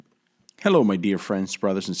Hello, my dear friends,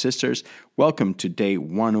 brothers, and sisters. Welcome to day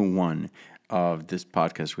 101 of this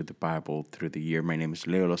podcast with the Bible through the year. My name is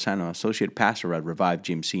Leo Lozano, Associate Pastor at Revive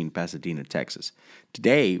GMC in Pasadena, Texas.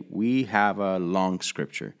 Today, we have a long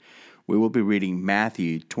scripture. We will be reading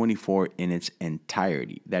Matthew 24 in its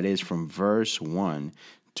entirety. That is from verse 1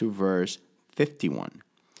 to verse 51.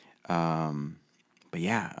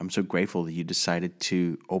 I'm so grateful that you decided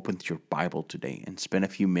to open your Bible today and spend a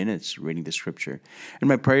few minutes reading the scripture. And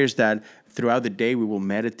my prayer is that throughout the day we will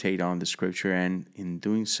meditate on the scripture, and in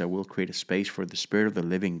doing so, we'll create a space for the Spirit of the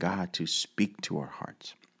living God to speak to our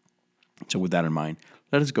hearts. So with that in mind,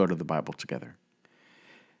 let us go to the Bible together.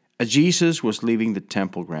 As Jesus was leaving the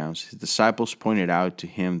temple grounds, his disciples pointed out to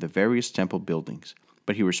him the various temple buildings.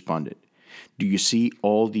 But he responded, "Do you see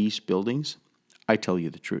all these buildings? I tell you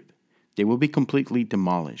the truth. They will be completely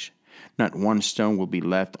demolished. Not one stone will be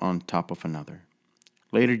left on top of another."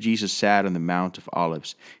 Later, Jesus sat on the Mount of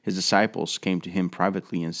Olives. His disciples came to him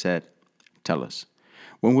privately and said, "Tell us,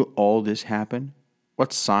 when will all this happen?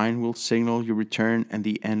 What sign will signal your return and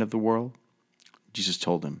the end of the world?" Jesus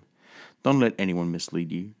told them, "Don't let anyone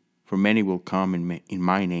mislead you, for many will come in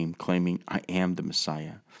my name, claiming I am the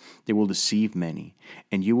Messiah. They will deceive many,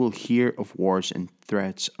 and you will hear of wars and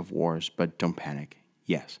threats of wars, but don't panic.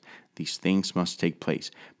 Yes, these things must take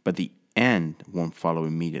place, but the end won't follow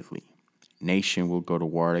immediately. Nation will go to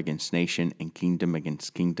war against nation and kingdom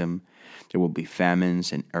against kingdom. There will be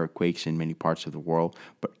famines and earthquakes in many parts of the world,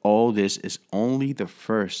 but all this is only the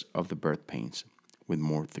first of the birth pains, with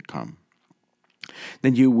more to come.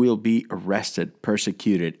 Then you will be arrested,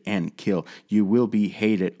 persecuted, and killed. You will be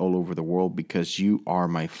hated all over the world because you are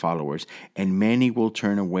my followers. And many will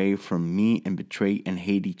turn away from me and betray and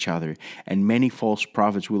hate each other. And many false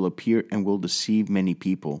prophets will appear and will deceive many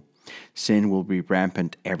people. Sin will be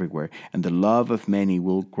rampant everywhere, and the love of many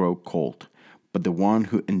will grow cold. But the one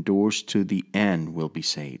who endures to the end will be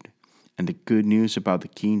saved. And the good news about the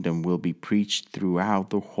kingdom will be preached throughout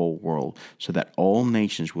the whole world, so that all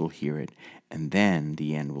nations will hear it, and then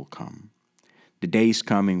the end will come. The day is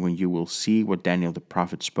coming when you will see what Daniel the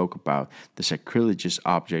prophet spoke about, the sacrilegious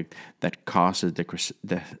object that causes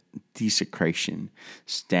the desecration,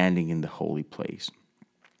 standing in the holy place.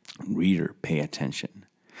 Reader, pay attention.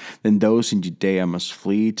 Then those in Judea must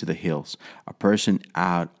flee to the hills. A person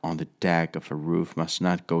out on the deck of a roof must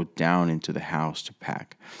not go down into the house to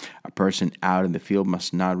pack. A person out in the field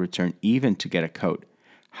must not return even to get a coat.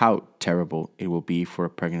 How terrible it will be for a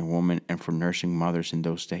pregnant woman and for nursing mothers in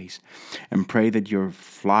those days. And pray that your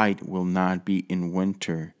flight will not be in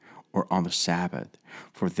winter or on the Sabbath,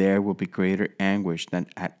 for there will be greater anguish than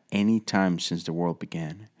at any time since the world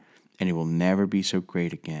began. And it will never be so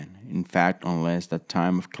great again. In fact, unless that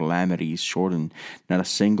time of calamity is shortened, not a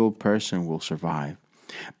single person will survive.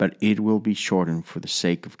 But it will be shortened for the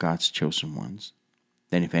sake of God's chosen ones.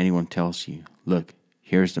 Then if anyone tells you, "Look,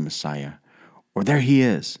 here's the Messiah," or "There he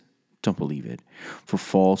is," don't believe it. For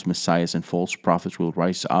false messiahs and false prophets will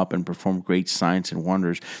rise up and perform great signs and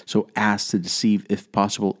wonders, so as to deceive, if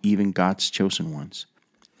possible, even God's chosen ones.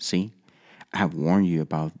 See? I have warned you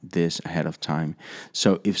about this ahead of time.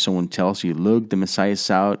 So if someone tells you, "Look, the Messiah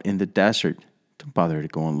is out in the desert," don't bother to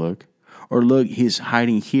go and look. Or, "Look, he's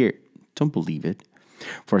hiding here," don't believe it.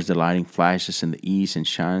 For as the lightning flashes in the east and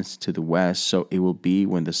shines to the west, so it will be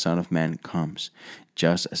when the Son of Man comes.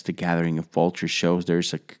 Just as the gathering of vultures shows there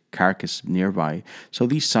is a carcass nearby, so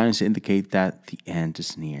these signs indicate that the end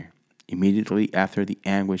is near. Immediately after the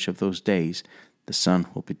anguish of those days, the sun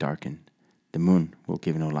will be darkened. The moon will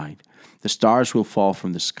give no light. The stars will fall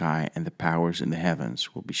from the sky, and the powers in the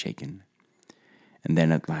heavens will be shaken. And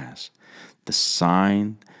then at last, the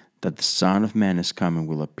sign that the Son of Man is coming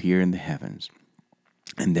will appear in the heavens,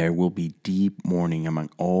 and there will be deep mourning among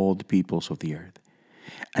all the peoples of the earth.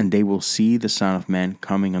 And they will see the Son of Man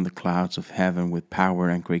coming on the clouds of heaven with power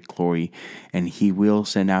and great glory. And he will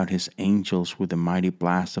send out his angels with the mighty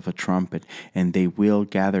blast of a trumpet, and they will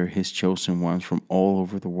gather his chosen ones from all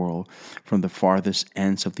over the world, from the farthest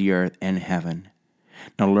ends of the earth and heaven.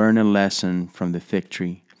 Now learn a lesson from the fig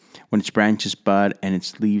tree. When its branches bud and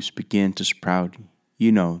its leaves begin to sprout,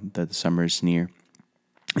 you know that the summer is near.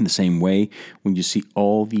 In the same way, when you see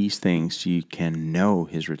all these things, you can know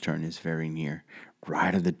his return is very near,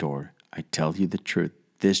 right at the door. I tell you the truth,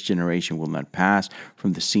 this generation will not pass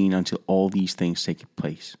from the scene until all these things take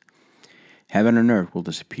place. Heaven and earth will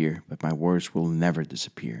disappear, but my words will never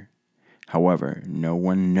disappear. However, no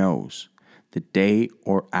one knows the day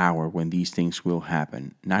or hour when these things will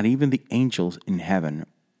happen, not even the angels in heaven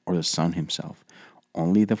or the Son himself.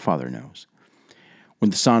 Only the Father knows.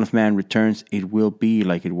 When the Son of Man returns, it will be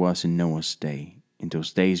like it was in Noah's day. In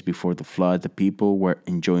those days before the flood, the people were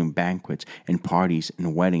enjoying banquets and parties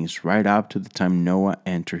and weddings right up to the time Noah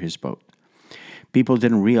entered his boat. People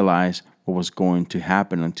didn't realize what was going to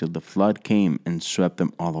happen until the flood came and swept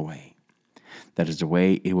them all away. That is the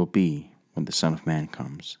way it will be when the Son of Man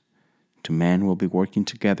comes. Two men will be working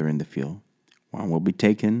together in the field. One will be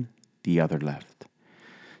taken, the other left.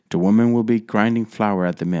 Two women will be grinding flour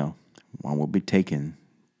at the mill. One will be taken,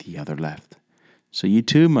 the other left. So you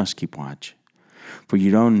too must keep watch. For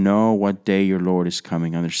you don't know what day your Lord is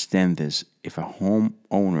coming. Understand this. If a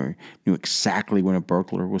homeowner knew exactly when a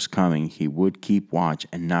burglar was coming, he would keep watch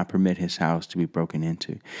and not permit his house to be broken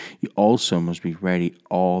into. You also must be ready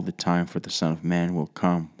all the time, for the Son of Man will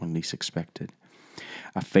come when least expected.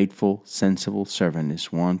 A faithful, sensible servant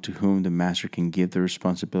is one to whom the master can give the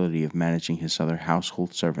responsibility of managing his other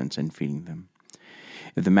household servants and feeding them.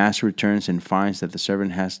 If the master returns and finds that the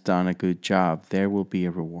servant has done a good job, there will be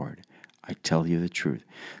a reward. I tell you the truth.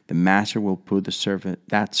 The master will put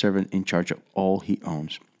that servant in charge of all he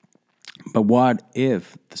owns. But what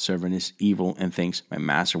if the servant is evil and thinks, my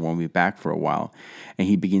master won't be back for a while, and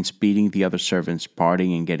he begins beating the other servants,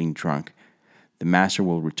 partying and getting drunk? The master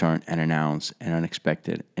will return unannounced and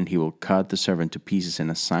unexpected, and he will cut the servant to pieces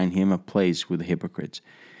and assign him a place with the hypocrites.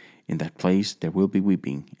 In that place there will be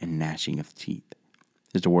weeping and gnashing of teeth.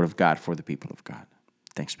 This is the word of God for the people of God.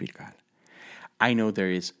 Thanks be to God. I know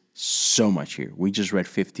there is so much here. We just read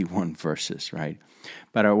 51 verses, right?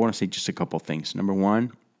 But I want to say just a couple things. Number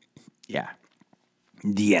one,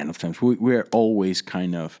 the end of times. We're always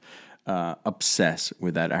kind of obsessed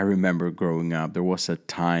with that. I remember growing up, there was a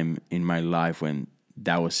time in my life when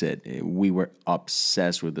that was it. We were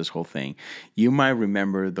obsessed with this whole thing. You might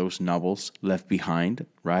remember those novels, Left Behind,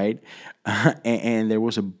 right? And there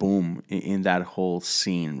was a boom in that whole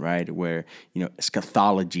scene, right? Where,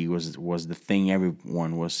 eschatology was the thing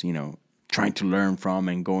everyone was, trying to learn from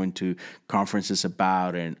and going to conferences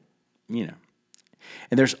about, and, and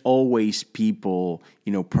there's always people,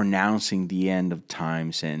 pronouncing the end of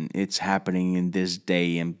times and it's happening in this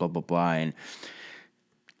day and blah, blah, blah. And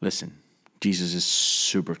listen, Jesus is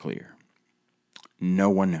super clear. No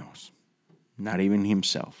one knows, not even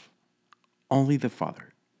himself, only the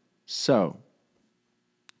Father. So,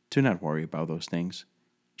 do not worry about those things.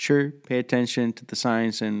 Sure, pay attention to the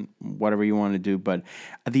signs and whatever you want to do, but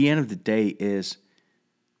at the end of the day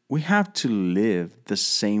we have to live the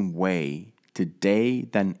same way today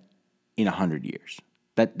than in 100 years.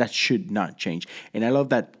 That should not change. And I love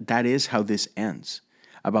that is how this ends,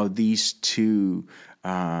 about these two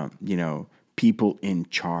people in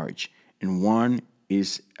charge. And one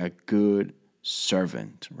is a good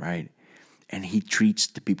servant, right? And he treats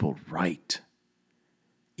the people right,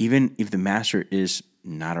 even if the master is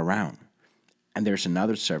not around. And there's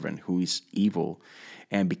another servant who is evil.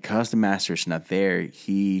 And because the master is not there,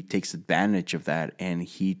 he takes advantage of that and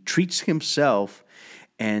he treats himself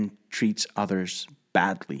and treats others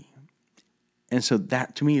badly. And so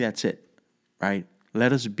that, to me, that's it, right?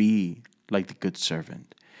 Let us be like the good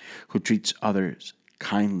servant who treats others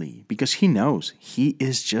kindly, because he knows he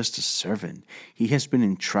is just a servant. He has been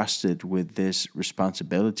entrusted with this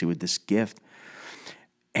responsibility, with this gift.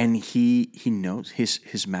 And he knows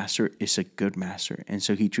his master is a good master. And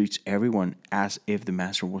so he treats everyone as if the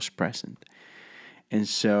master was present. And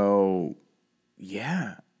so,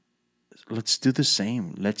 let's do the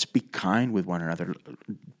same. Let's be kind with one another.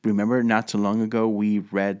 Remember, not so long ago, we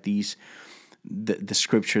read the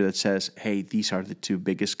scripture that says, hey, these are the two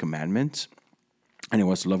biggest commandments. And it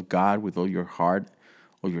was love God with all your heart,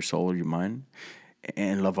 all your soul, all your mind,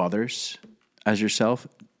 and love others as yourself.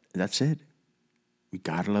 That's it. We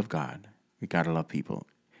gotta love God. We gotta love people.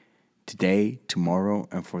 Today, tomorrow,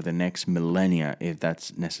 and for the next millennia, if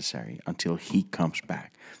that's necessary, until he comes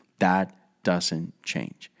back. That doesn't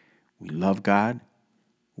change. We love God.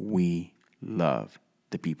 We love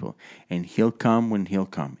the people. And he'll come when he'll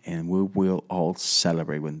come. And we will all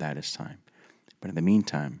celebrate when that is time. But in the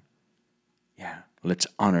meantime, let's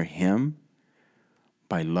honor him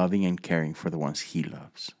by loving and caring for the ones he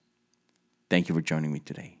loves. Thank you for joining me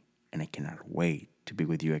today. And I cannot wait to be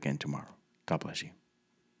with you again tomorrow. God bless you.